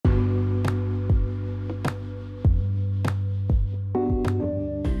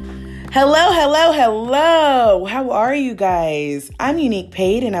Hello, hello, hello. How are you guys? I'm Unique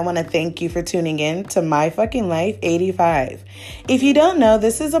Paid, and I want to thank you for tuning in to My Fucking Life 85. If you don't know,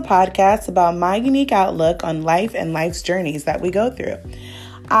 this is a podcast about my unique outlook on life and life's journeys that we go through.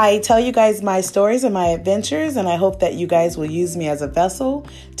 I tell you guys my stories and my adventures, and I hope that you guys will use me as a vessel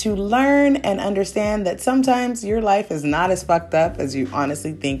to learn and understand that sometimes your life is not as fucked up as you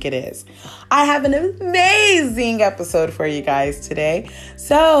honestly think it is. I have an amazing episode for you guys today,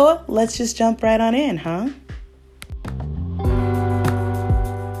 so let's just jump right on in, huh?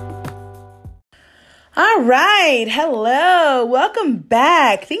 All right. Hello. Welcome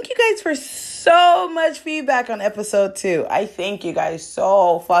back. Thank you guys for so much feedback on episode 2. I thank you guys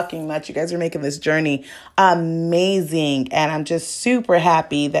so fucking much. You guys are making this journey amazing. And I'm just super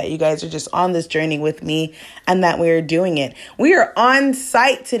happy that you guys are just on this journey with me and that we're doing it. We are on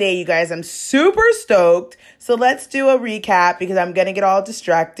site today, you guys. I'm super stoked. So let's do a recap because I'm going to get all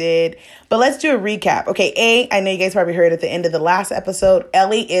distracted. But let's do a recap. Okay, I know you guys probably heard at the end of the last episode,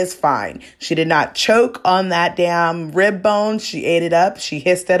 Ellie is fine. She did not choke on that damn rib bone. She ate it up. She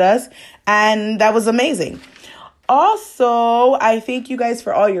hissed at us. And that was amazing. Also, I thank you guys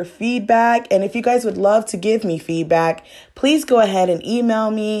for all your feedback. And if you guys would love to give me feedback, please go ahead and email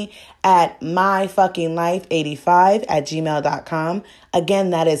me at myfuckinglife85@gmail.com. Again,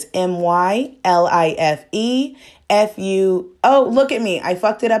 that is MYLIFEFU. Oh, look at me. I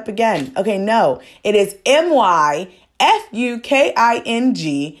fucked it up again. Okay, no. It is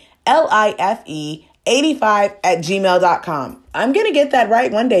MYFUKINGLIFE85@gmail.com. I'm going to get that right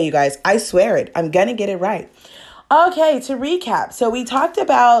one day, you guys. I swear it. I'm going to get it right. Okay, to recap. So we talked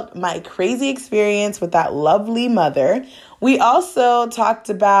about my crazy experience with that lovely mother. We also talked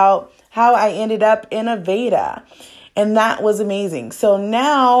about how I ended up in a Veda. And that was amazing. So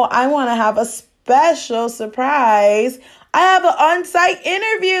now I want to have a special surprise. I have an on-site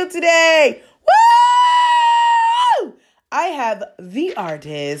interview today. Woo! I have the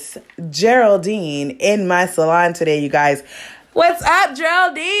artist, Geraldine, in my salon today, you guys. What's up,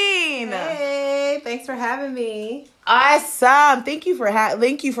 Geraldine? Hey, thanks for having me. Awesome. Thank you for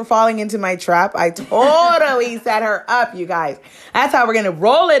falling into my trap. I totally set her up, you guys. That's how we're going to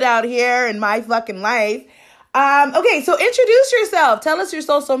roll it out here in my fucking life. Okay, so introduce yourself. Tell us your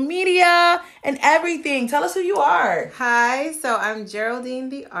social media and everything. Tell us who you are. Hi, so I'm Geraldine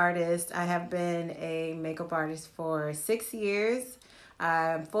the artist. I have been a makeup artist for 6 years.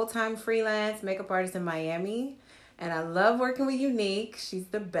 I'm full-time freelance makeup artist in Miami. And I love working with Unique. She's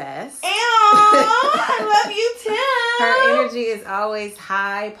the best. I love you too. Her energy is always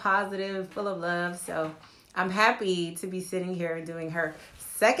high, positive, full of love. So I'm happy to be sitting here and doing her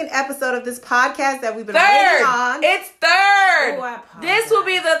second episode of this podcast that we've been waiting on. It's third. Oh, this will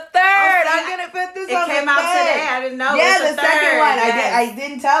be the third. I'm going to put this on the third. It came out today. I didn't know. Yeah, it was the second one. Yes. I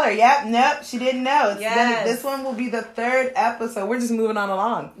didn't tell her. Yep. Nope. She didn't know. Yes. This one will be the third episode. We're just moving on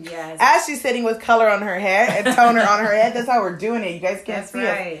along. Yes. As she's sitting with color on her hair and toner on her head. That's how we're doing it. You guys can't see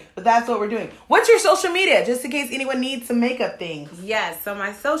us. But that's what we're doing. What's your social media? Just in case anyone needs some makeup things. Yes. So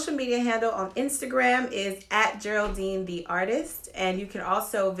my social media handle on Instagram is @GeraldineTheArtist. And you can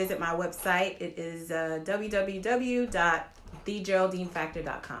also visit my website. It is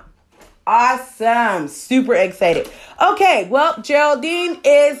www.thegeraldinefactor.com. Awesome. Super excited. Okay, well, Geraldine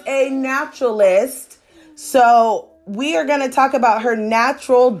is a naturalist. So we are going to talk about her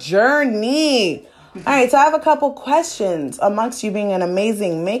natural journey. All right, so I have a couple questions. Amongst you being an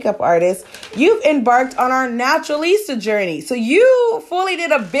amazing makeup artist, you've embarked on our naturalista journey. So you fully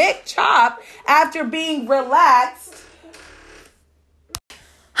did a big chop after being relaxed.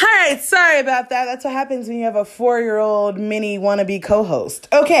 All right, sorry about that. That's what happens when you have a 4-year-old mini wannabe co-host.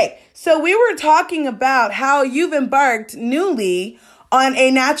 Okay, so we were talking about how you've embarked newly on a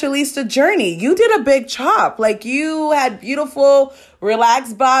naturalista journey. You did a big chop. Like, you had beautiful,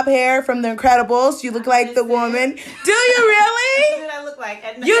 relaxed bob hair from The Incredibles. You look like the woman. Do you really? What did I look like?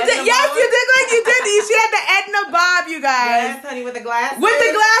 Edna, you Edna did. Yes, Bob? you did like you did. She had the Edna bob, you guys. Yes, honey, with the glasses. With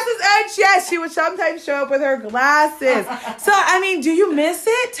the glasses, and yes, she would sometimes show up with her glasses. So, I mean, do you miss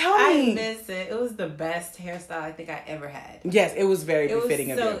it? Tell me. I miss it. It was the best hairstyle I think I ever had. Yes, it was very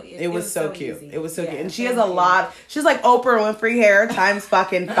befitting of you. It was so cute. Easy. It was so cute. And she thank has a you. lot. She's like Oprah Winfrey hair times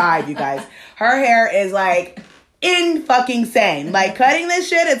fucking 5, you guys. Her hair is like in fucking sane. Like, cutting this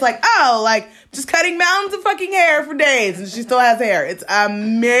shit, it's like, oh, like just cutting mountains of fucking hair for days and she still has hair. It's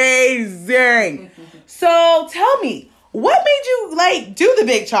amazing. So tell me, what made you like do the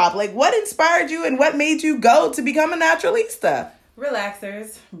big chop? Like, what inspired you and what made you go to become a naturalista?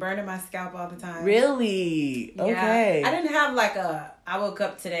 Relaxers, burning my scalp all the time. Really? Okay. Yeah. I didn't have like I woke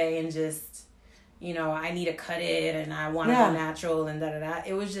up today and just I need to cut it and I want to go natural and da-da-da.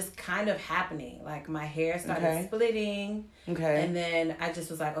 It was just kind of happening. Like, my hair started splitting. Okay. And then I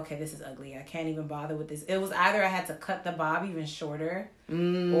just was like, okay, this is ugly. I can't even bother with this. It was either I had to cut the bob even shorter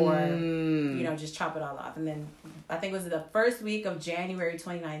or, just chop it all off. And then I think it was the first week of January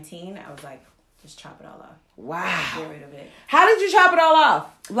 2019. I was like, just chop it all off. Wow. Get rid of it. How did you chop it all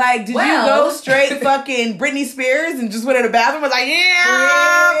off? Like, did you go straight fucking Britney Spears and just went in the bathroom and was like,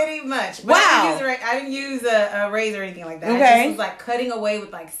 yeah? Pretty much. But I didn't use a razor or anything like that. Okay. I just was like cutting away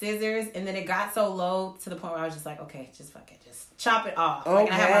with like scissors, and then it got so low to the point where I was just like, okay, just fuck it. Just chop it off. Okay.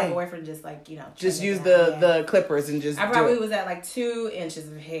 Like, and I had my boyfriend just like, just use the clippers and just I probably was at like 2 inches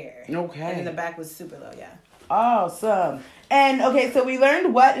of hair. Okay. And then the back was super low, Awesome. And okay, so we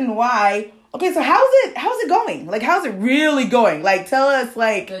learned what and why. Okay, so how's it going? Like, how's it really going? Like, tell us,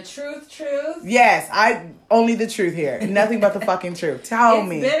 like... The truth. Yes, only the truth here. Nothing but the fucking truth. Tell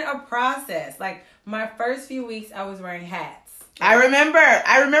me. It's been a process. Like, my first few weeks, I was wearing hats. I remember.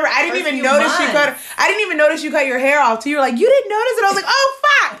 I didn't even notice you cut your hair off till you were like, you didn't notice it. I was like, oh,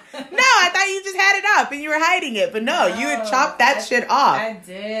 fuck. No, I thought you just had it up and you were hiding it. But no, you had chopped that shit off. I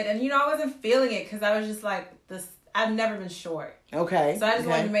did. And, I wasn't feeling it because I was just like, I've never been short. Okay. So I just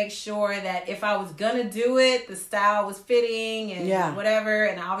wanted to make sure that if I was going to do it, the style was fitting and whatever.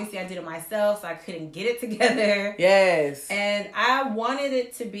 And obviously I did it myself, so I couldn't get it together. Yes. And I wanted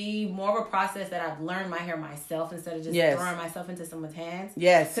it to be more of a process that I've learned my hair myself instead of just throwing myself into someone's hands.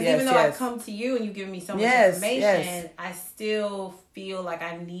 Yes. Because even though I come to you and you give me so much information, I still feel like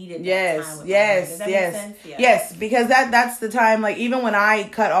I needed that time with my hair. Does that make sense? Yeah. Yes, because that's the time, like, even when I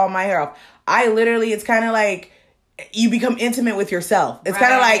cut all my hair off, I literally, it's kind of like, you become intimate with yourself. It's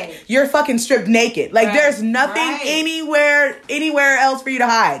kind of like you're fucking stripped naked. Like there's nothing anywhere else for you to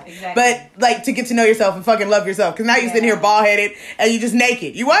hide. Exactly. But like to get to know yourself and fucking love yourself. Because now you're sitting here bald headed and you just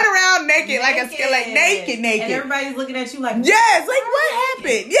naked. You run around naked like a skin, like naked. And everybody's looking at you like, yes, like what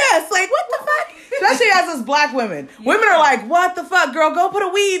happened? Yes, like what the fuck? Especially as us black women. Women are like, what the fuck, girl? Go put a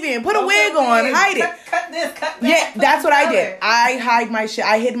weave in, put a wig on, hide it. Cut this, cut that. Yeah, that's what I did. I hide my shit.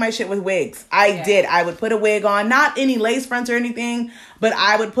 I hid my shit with wigs. I did. I would put a wig on, not any lace fronts or anything, but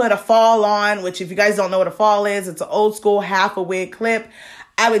I would put a fall on, which if you guys don't know what a fall is, it's an old school half a wig clip.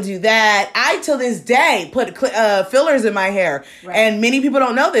 I would do that. I, till this day, put fillers in my hair. Right. And many people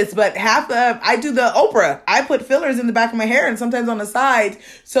don't know this, but I do the Oprah. I put fillers in the back of my hair and sometimes on the sides.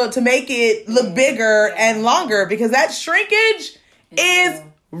 So to make it look bigger and longer, because that shrinkage is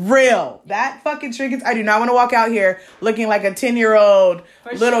real. That fucking shrinkage. I do not want to walk out here looking like a 10-year-old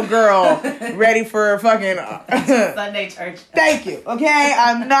little girl ready for fucking Sunday church. Thank you. Okay.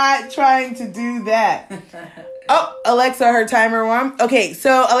 I'm not trying to do that. Oh, Alexa, her timer warm. Okay,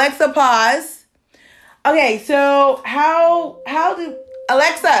 so Alexa, pause. Okay, so how do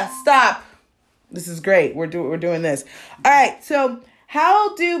Alexa stop? This is great. We're doing this. All right. So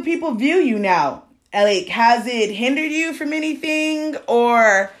how do people view you now? Like, has it hindered you from anything,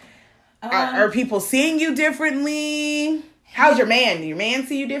 or are people seeing you differently? How's your man? Do your man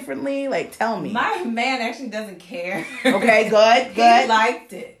see you differently? Like, tell me. My man actually doesn't care. Okay, good. He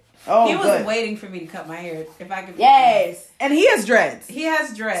liked it. Oh, he was waiting for me to cut my hair if I could. Yes, and he has dreads. He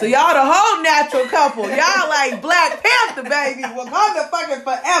has dreads. So y'all the whole natural couple. Y'all like Black Panther, baby. Wakanda fucking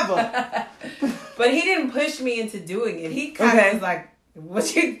forever. But he didn't push me into doing it. He kind of was like,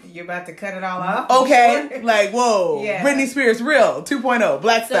 "What you about to cut it all off?" Okay, sure? Like whoa, yeah. Britney Spears, real 2.0,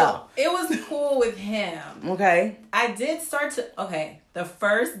 black style. It was cool with him. Okay, I did start to. Okay, the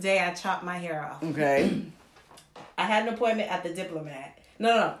first day I chopped my hair off. Okay, I had an appointment at the Diplomat.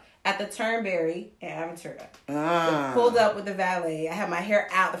 No. At the Turnberry in Aventura. Pulled up with the valet. I had my hair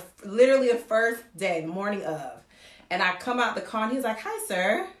out literally the first day, the morning of. And I come out the car and he's like, "Hi,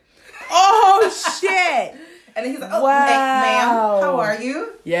 sir." Oh, shit. And he's like, "Oh, ma'am, how are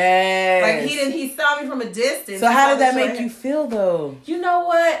you?" Yes. Like he saw me from a distance. So how did that make you feel though? You know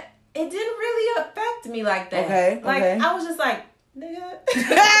what? It didn't really affect me like that. Okay. Like I was just like, nigga.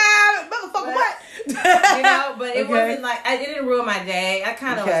 Motherfucker, what? But it wasn't like, it didn't ruin my day. I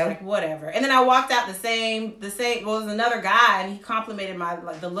kind of was like, whatever. And then I walked out the same, well, there was another guy, and he complimented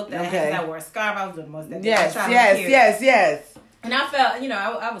the look that I had, because I wore a scarf. I was doing the most that day. Yes. And I felt,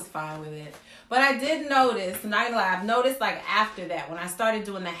 I was fine with it. But I did notice, not gonna lie, I've noticed like after that, when I started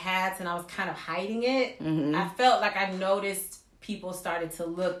doing the hats and I was kind of hiding it, I felt like I noticed people started to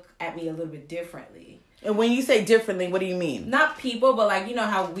look at me a little bit differently. And when you say differently, what do you mean? Not people, but like, you know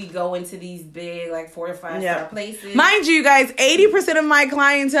how we go into these big, like 4 or 5 star places. Mind you, guys, 80% of my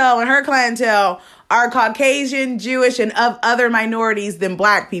clientele and her clientele are Caucasian, Jewish, and of other minorities than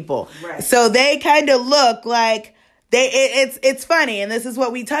black people. Right. So they kind of look like It's funny, and this is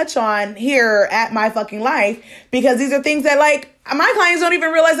what we touch on here at My Fucking Life, because these are things that, like, my clients don't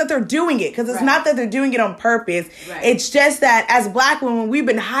even realize that they're doing it, because it's not that they're doing it on purpose. Right. It's just that as Black women, we've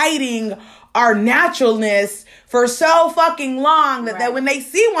been hiding our naturalness for so fucking long that when they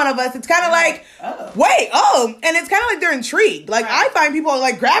see one of us, it's kind of like, and it's kind of like they're intrigued. Like, I find people,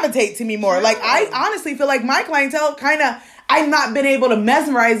 like, gravitate to me more. Like, I honestly feel like my clientele kind of, I've not been able to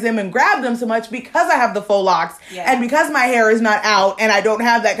mesmerize them and grab them so much because I have the faux locks and because my hair is not out and I don't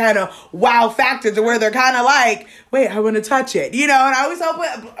have that kind of wow factor to where they're kind of like, wait, I want to touch it, you know? And I always help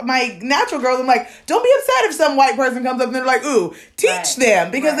with my natural girls. I'm like, don't be upset if some white person comes up and they're like, ooh, teach them,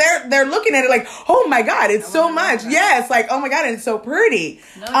 because they're looking at it like, oh my God, it's so much. Yes, like, oh my God, and it's so pretty.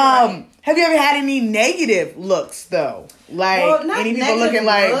 No, have you ever had any negative looks though? Like any people looking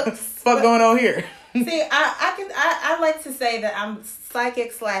like, fuck going on here? See, I like to say that I'm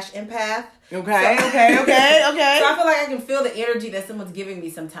psychic / empath. Okay. So I feel like I can feel the energy that someone's giving me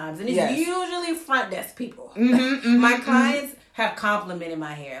sometimes. And it's usually front desk people. My clients have complimented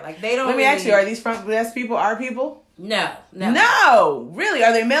my hair. Like, they don't Let me ask you, are these front desk people our people? No. Really?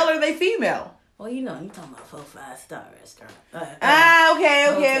 Are they male or are they female? Well, you know, you're talking about 4-5-star restaurant.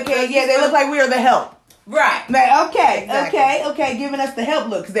 Okay. Yeah, they look like we are the help. Right. Okay. Giving us the help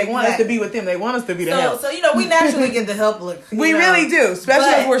look because they want us to be with them. They want us to be the help. So, you know, we naturally get the help look. We really do.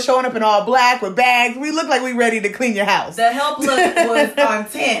 Especially if we're showing up in all black with bags. We look like we're ready to clean your house. The help look was on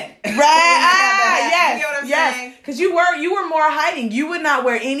 10. Right. You get what I'm saying? Because you were more hiding. You would not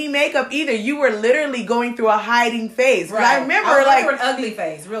wear any makeup either. You were literally going through a hiding phase. Right. I remember an ugly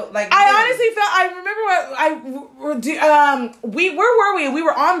phase. Real like. I honestly felt. Where were we? We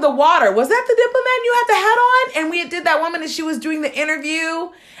were on the water. Was that the diplomat you had the hat on? And we did that woman and she was doing the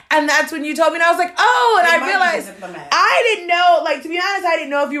interview. And that's when you told me, and I was like, oh, and I realized I didn't know, like, to be honest, I didn't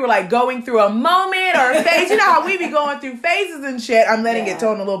know if you were, like, going through a moment or a phase. You know how we be going through phases and shit. I'm letting it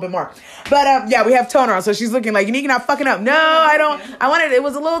tone a little bit more. But, we have toner on, so she's looking like, you're not fucking up. No, I don't. It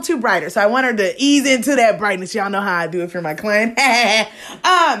was a little too brighter, so I wanted to ease into that brightness. Y'all know how I do it for my client.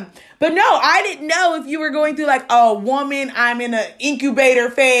 But no, I didn't know if you were going through like, oh, woman, I'm in an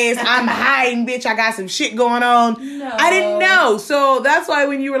incubator phase. I'm hiding, bitch. I got some shit going on. No. I didn't know. So that's why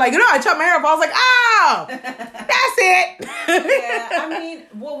when you were like, I chopped my hair off, I was like, oh, that's it. I mean,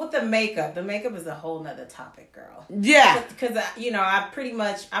 with the makeup is a whole nother topic, girl. Yeah. Because,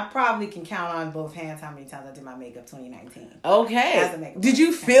 I probably can count on both hands how many times I did my makeup 2019. Okay. Did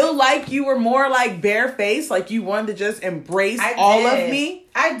you feel like you were more like barefaced? Like you wanted to just embrace all of me?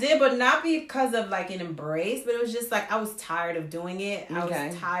 I did, but not because of like an embrace, but it was just like I was tired of doing it. I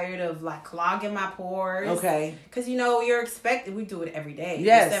was tired of like clogging my pores. Okay. Because you're expected. We do it every day.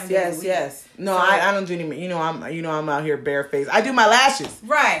 Yes. No, so, I don't do any. I'm out here barefaced. I do my lashes.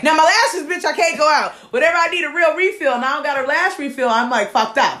 Right. Now my lashes, bitch, I can't go out. Whenever I need a real refill, and I don't got a lash refill, I'm like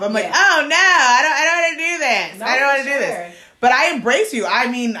fucked up. I'm like, oh no, I don't want to do this. I don't want to do this. But I embrace you. I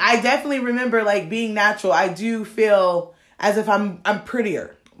mean, I definitely remember like being natural. I do feel as if I'm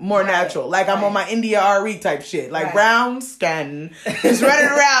prettier, more natural. Like I'm on my India RE type shit. Like brown skin, just running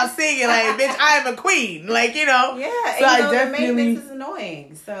around singing like, bitch, I am a queen. Like, Yeah. So I definitely. The maintenance is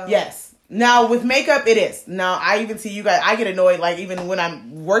annoying. So yes. Now with makeup, it is. Now I even see you guys. I get annoyed like even when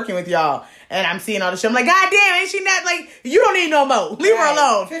I'm working with y'all and I'm seeing all this shit. I'm like, God damn, ain't she not like? You don't need no more. Leave her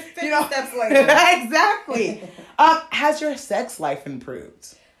alone. 50 steps later. Exactly. Has your sex life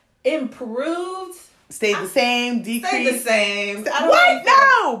improved? Improved. Stayed the same, decreased. Stayed the same. What?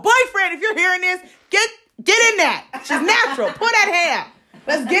 No! Boyfriend, if you're hearing this, get in that. She's natural. Pull that hair.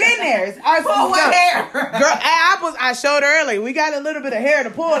 Let's get in there. Pull what hair? Girl, I showed earlier. We got a little bit of hair to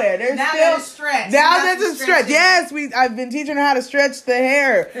pull there. There's a stretch. Now there's a stretch. Yes, I've been teaching her how to stretch the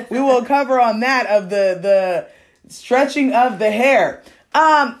hair. We will cover on that of the stretching of the hair.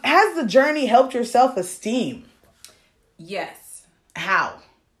 Has the journey helped your self-esteem? Yes. How?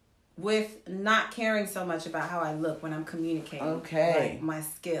 With not caring so much about how I look when I'm communicating. Okay. Like my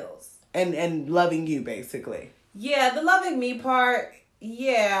skills. And loving you, basically. Yeah, the loving me part,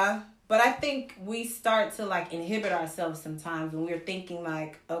 yeah. But I think we start to like inhibit ourselves sometimes when we're thinking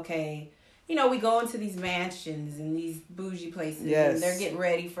like, okay, we go into these mansions and these bougie places and they're getting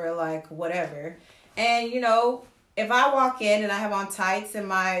ready for like whatever. And, if I walk in and I have on tights and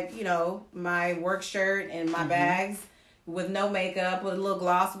my, my work shirt and my bags, with no makeup, with a little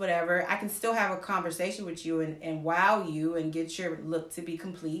gloss, whatever, I can still have a conversation with you and wow you and get your look to be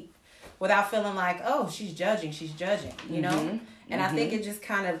complete without feeling like, oh, she's judging, you know? And I think it just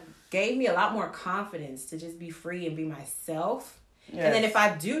kind of gave me a lot more confidence to just be free and be myself Yes. And then if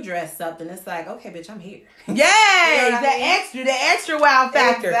I do dress up, then it's like, okay, bitch, I'm here. Yay! You know the extra wow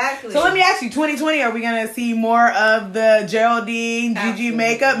factor. Exactly. So let me ask you, 2020, are we going to see more of the Geraldine, Gigi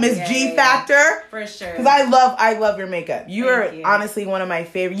makeup, Miss G factor? For sure. Because I love your makeup. You are honestly one of my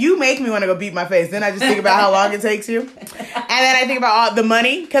favorite. You make me want to go beat my face. Then I just think about how long it takes you. And then I think about all the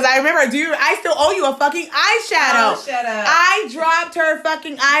money. Because I remember, I still owe you a fucking eyeshadow. Oh, shut up. I dropped her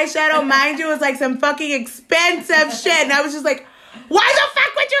fucking eyeshadow. Mind you, it was like some fucking expensive shit. And I was just like, why the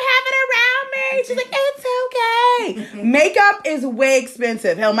fuck would you have it around me? She's like, it's okay. Makeup is way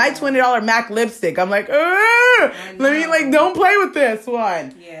expensive. Hell, my $20 MAC lipstick. I'm like, let me don't play with this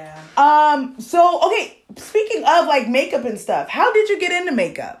one. Yeah. So okay, speaking of like makeup and stuff, how did you get into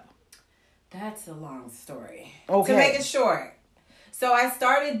makeup? That's a long story. Okay. To make it short. So I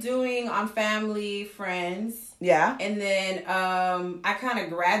started doing on Family, Friends. Yeah. And then I kind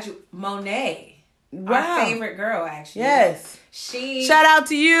of Monet. Wow. Our favorite girl, actually. Yes. Shout out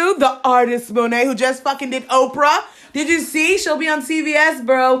to you, the artist Monet, who just fucking did Oprah. Did you see? She'll be on CBS,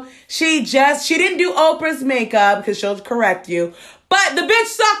 bro. She didn't do Oprah's makeup, because she'll correct you. But the bitch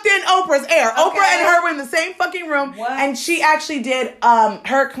sucked in Oprah's air. Okay. Oprah and her were in the same fucking room. What? And she actually did,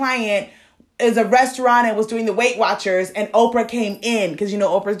 her client is a restaurant and was doing the Weight Watchers, and Oprah came in because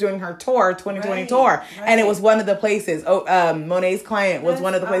Oprah's doing her tour, 2020 tour, and it was one of the places. Monet's client was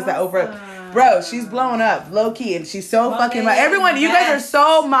one of the places that Oprah, bro, she's blowing up low key, and she's so fucking. Everyone, you guys are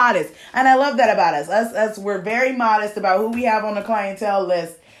so modest, and I love that about us. Us, we're very modest about who we have on the clientele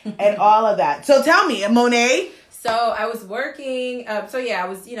list and all of that. So tell me, Monet. So I was working. I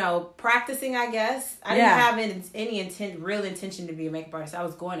was, practicing, I guess. I didn't have any real intention to be a makeup artist. I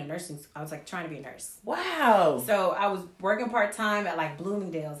was going to nursing. I was like trying to be a nurse. Wow. So I was working part-time at like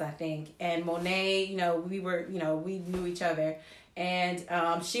Bloomingdale's, I think. And Monet, we were, we knew each other. And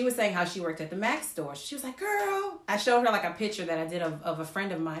she was saying how she worked at the Mac store. She was like, girl, I showed her like a picture that I did of a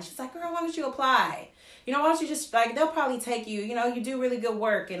friend of mine. She was like, girl, why don't you apply? Why don't you just, they'll probably take you, you do really good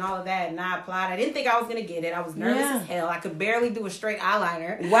work and all of that. And I applied. I didn't think I was going to get it. I was nervous as hell. I could barely do a straight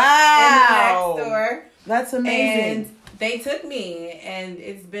eyeyeliner. Wow. In the Mac store. That's amazing. And they took me, and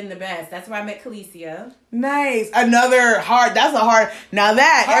it's been the best. That's where I met Khaleesi. Nice. That's the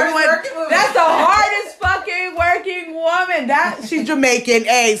hardest fucking working woman. She's Jamaican.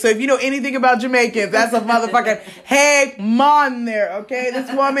 Hey, so if you know anything about Jamaicans, that's a motherfucking hey mon there, okay?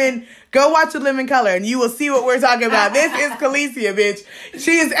 This woman, go watch The Living Color and you will see what we're talking about. This is Khaleesi, bitch.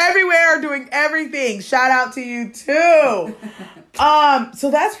 She is everywhere doing everything. Shout out to you too.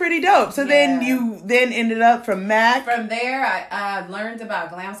 So that's pretty dope. So then you ended up from Mac. From there, I learned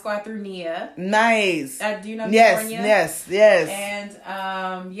about Glam Squad through Nia. Nice. Do you know Yes, Nia? yes. And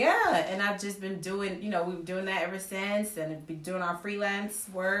and I've just been doing, we've been doing that ever since, and I've been doing our freelance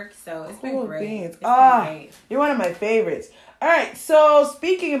work. So it's been great. It's been great. You're one of my favorites. All right. So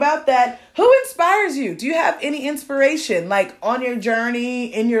speaking about that, who inspires you? Do you have any inspiration, like on your journey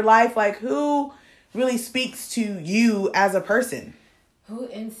in your life? Like who really speaks to you as a person? Who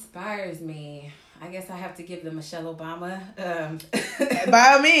inspires me? I guess I have to give the Michelle Obama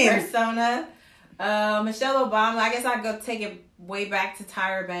by all means persona. Michelle Obama. I guess I'd go take it way back to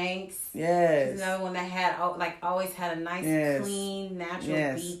Tyra Banks. Yes. She's another one that had always had a nice, clean,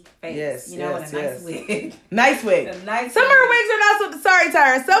 natural beat face. And a nice wig. Nice wig. A nice Some of her wigs are not so. Sorry,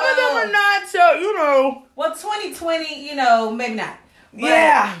 Tyra. Some of them are not so. Well, 2020, maybe not.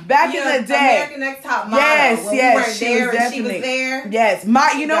 But, back in the day. American Next Top Model. Yes, she was there. Yes,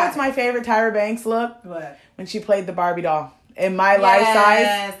 what's my favorite Tyra Banks look? What? When she played the Barbie doll in My Life Size.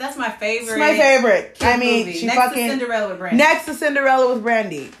 Yes, that's my favorite. It's my favorite. I mean, movie. she next fucking to Cinderella with Brandy. Next to Cinderella with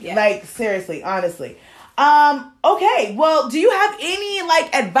Brandy. Yeah. Like seriously, honestly. Okay. Well, do you have any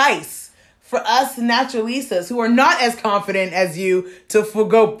advice for us naturalistas who are not as confident as you to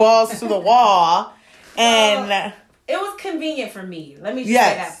go balls to the wall and? It was convenient for me. Let me just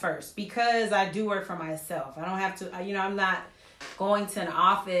say that first. Because I do work for myself. I don't have to, I'm not going to an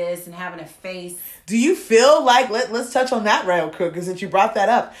office and having a face. Do you feel like, let's touch on that real quick, because since you brought that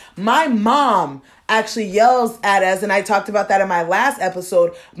up. My mom actually yells at us, and I talked about that in my last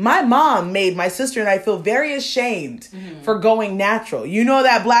episode. My mom made my sister and I feel very ashamed for going natural. You know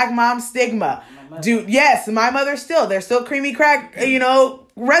that black mom stigma. Dude, yes, my mother still. They're still creamy crack,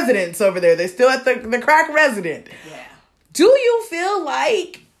 residents over there. They're still at the crack resident. Yeah. Do you feel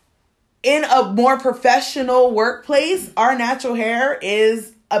like in a more professional workplace, our natural hair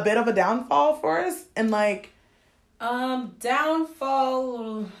is a bit of a downfall for us? And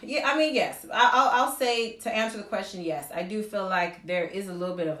downfall. Yeah, I mean, yes. I'll say, to answer the question, yes. I do feel like there is a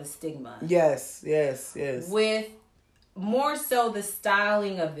little bit of a stigma. Yes. With more so the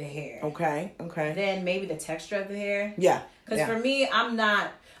styling of the hair. Okay. Than maybe the texture of the hair. Yeah. Because for me, I've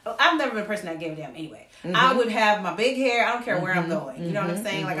never been a person that gave a damn anyway. I would have my big hair. I don't care where I'm going. You know what I'm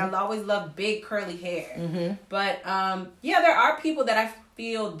saying? Like, I've always loved big curly hair. But, there are people that I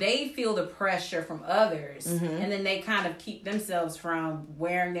feel the pressure from others. And then they kind of keep themselves from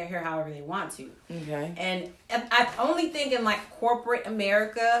wearing their hair however they want to. Okay. And I only think in, like, corporate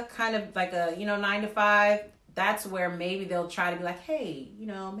America, kind of like a, 9 to 5, that's where maybe they'll try to be like, hey,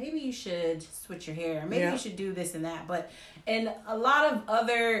 maybe you should switch your hair. Maybe you should do this and that. But in a lot of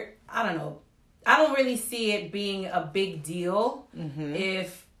other, I don't know, I don't really see it being a big deal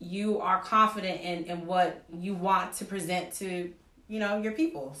if you are confident in what you want to present to, your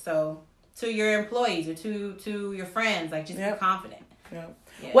people. So to your employees or to your friends, like, just be confident. Yeah.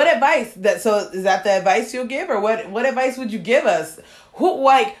 What advice is that the advice you'll give, or what advice would you give us?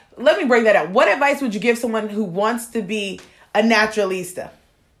 Let me break that out. What advice would you give someone who wants to be a naturalista?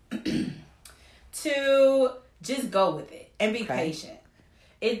 To just go with it and be patient.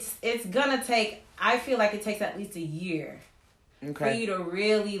 It's gonna take, I feel like it takes at least a year for you to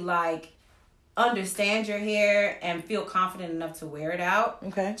really, like, understand your hair and feel confident enough to wear it out.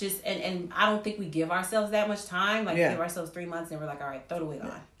 Okay. And I don't think we give ourselves that much time. Like, we give ourselves 3 months and we're like, all right, throw the wig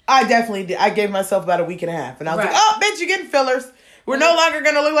on. I definitely did. I gave myself about a week and a half, and I was like, oh, bitch, you're getting fillers. We're no longer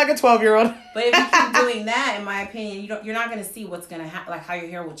going to look like a 12-year-old. But if you keep doing that, in my opinion, you're not going to see what's going to happen, like how your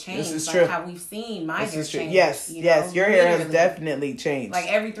hair will change. This is like true. How we've seen my hair change. Yes, your hair has definitely changed.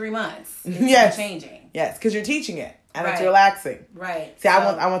 Like every 3 months, it's changing. Yes, because you're teaching it. And it's relaxing. Right. See,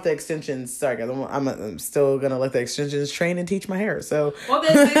 I want the extensions. Sorry, guys. I'm still going to let the extensions train and teach my hair. So. Well, the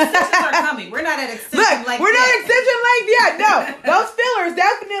extensions are coming. We're not at extension we're not extension length yet. No. Those fillers,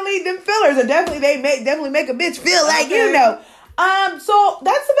 definitely, them fillers are definitely, definitely make a bitch feel like, So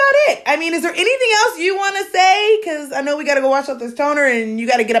that's about it. I mean, is there anything else you want to say? Because I know we got to go wash out this toner and you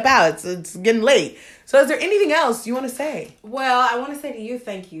got to get up out. It's getting late. So is there anything else you want to say? Well, I want to say to you,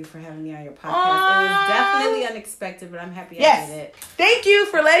 thank you for having me on your podcast. It was definitely unexpected, but I'm happy I did it. Thank you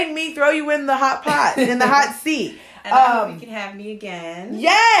for letting me throw you in the hot pot, in the hot seat. And I hope you can have me again.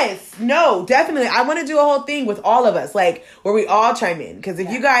 Yes. No, definitely. I want to do a whole thing with all of us, like where we all chime in. Because if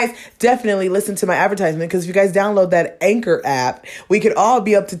you guys definitely listen to my advertisement, because if you guys download that Anchor app, we could all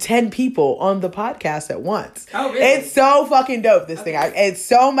be up to 10 people on the podcast at once. Oh, really? It's so fucking dope, this thing. It's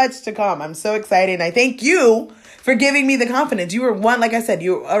so much to come. I'm so excited. And I thank you for giving me the confidence. You were like I said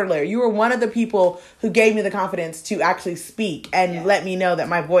earlier, you were one of the people who gave me the confidence to actually speak and let me know that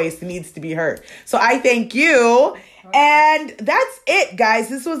my voice needs to be heard. So I thank you. And that's it, guys.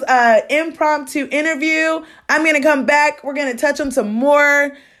 This was an impromptu interview. I'm going to come back. We're going to touch on some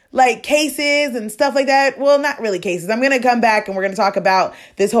more like cases and stuff like that. Well, not really cases. I'm going to come back and we're going to talk about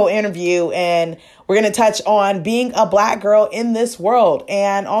this whole interview, and we're going to touch on being a Black girl in this world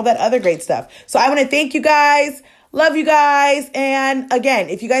and all that other great stuff. So I want to thank you guys. Love you guys. And again,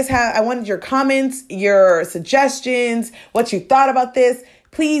 if you guys I wanted your comments, your suggestions, what you thought about this,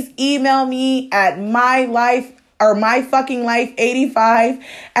 please email me at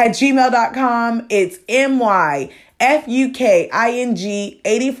myfuckinglife85@gmail.com. It's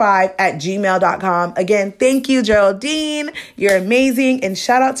myfuking85@gmail.com. Again, thank you, Geraldine. You're amazing. And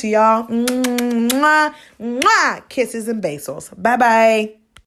shout out to y'all. Mwah, mwah. Kisses and basils. Bye-bye.